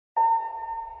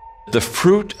The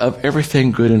fruit of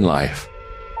everything good in life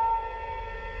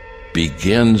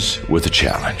begins with a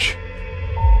challenge.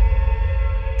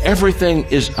 Everything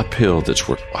is uphill that's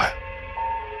worthwhile.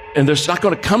 And it's not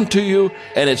going to come to you,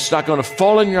 and it's not going to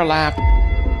fall in your lap,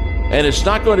 and it's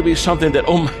not going to be something that,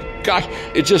 oh my gosh,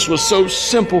 it just was so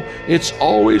simple. It's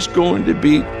always going to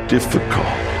be difficult.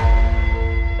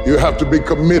 You have to be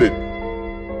committed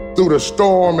through the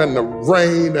storm and the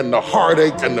rain and the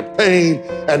heartache and the pain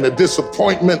and the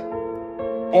disappointment,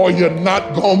 or you're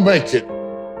not gonna make it.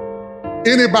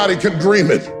 Anybody can dream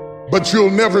it, but you'll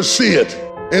never see it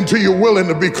until you're willing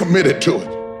to be committed to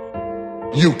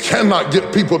it. You cannot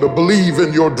get people to believe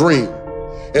in your dream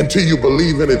until you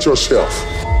believe in it yourself.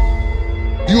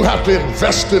 You have to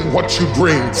invest in what you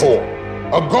dream for.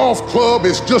 A golf club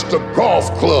is just a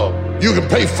golf club. You can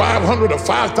pay $500 or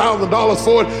 $5,000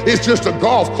 for it. It's just a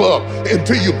golf club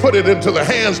until you put it into the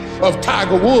hands of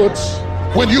Tiger Woods.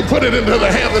 When you put it into the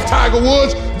hands of Tiger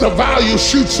Woods, the value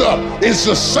shoots up. It's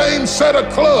the same set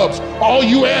of clubs. All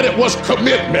you added was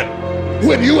commitment.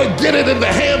 When you would get it in the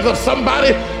hands of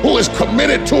somebody who is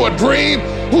committed to a dream,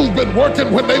 who's been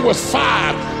working when they was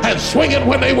 5 and swinging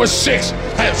when they were 6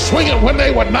 and swinging when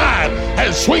they were 9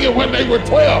 and swinging when they were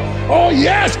 12. Oh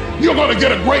yes, you're gonna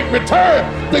get a great return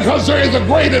because there is a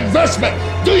great investment.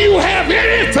 Do you have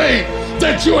anything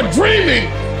that you're dreaming,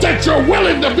 that you're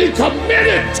willing to be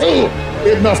committed to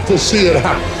enough to see it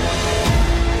happen?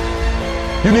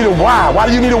 You need a why. Why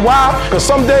do you need a why? Because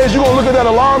some days you're going to look at that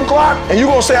alarm clock and you're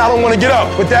going to say, I don't want to get up.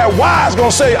 But that why is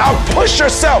going to say, I'll push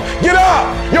yourself. Get up.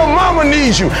 Your mama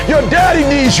needs you. Your daddy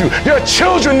needs you. Your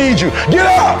children need you. Get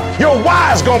up. Your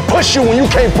why is going to push you when you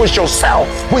can't push yourself.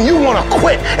 When you want to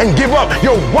quit and give up,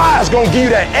 your why is going to give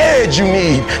you that edge you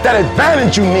need, that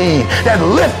advantage you need, that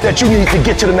lift that you need to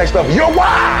get to the next level. Your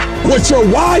why. What your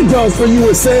why does for you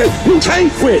is says, you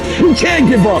can't quit. You can't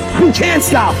give up. You can't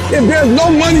stop. If there's no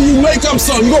money you make up,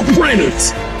 so you go print it.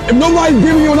 If nobody's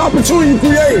giving you an opportunity,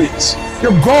 create it.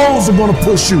 Your goals are going to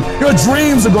push you. Your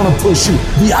dreams are going to push you.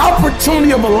 The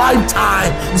opportunity of a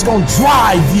lifetime is going to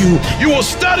drive you. You will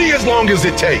study as long as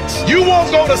it takes. You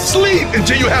won't go to sleep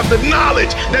until you have the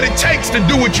knowledge that it takes to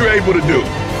do what you're able to do.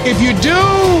 If you do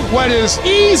what is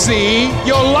easy,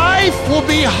 your life will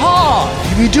be hard.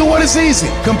 If you do what is easy,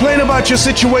 complain about your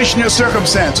situation, your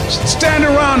circumstances. Stand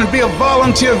around and be a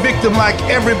volunteer victim like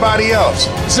everybody else.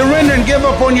 Surrender and give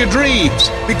up on your dreams.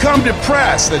 Become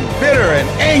depressed and bitter and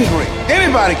angry.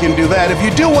 Anybody can do that. If you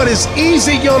do what is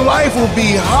easy, your life will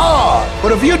be hard.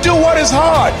 But if you do what is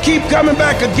hard, keep coming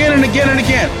back again and again and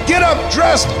again. Get up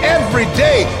dressed every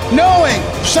day, knowing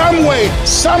some way,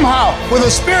 somehow, with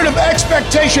a spirit of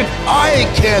expectation, I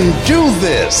can do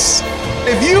this.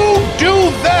 If you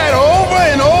do that over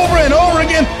and over and over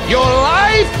again, your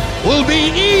life will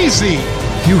be easy.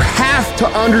 You have to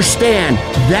understand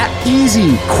that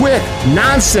easy, quick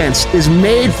nonsense is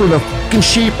made for the fucking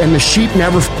sheep, and the sheep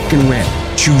never fucking win.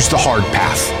 Choose the hard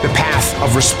path, the path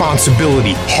of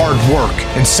responsibility, hard work,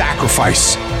 and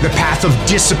sacrifice, the path of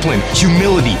discipline,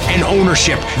 humility, and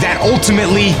ownership that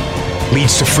ultimately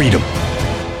leads to freedom.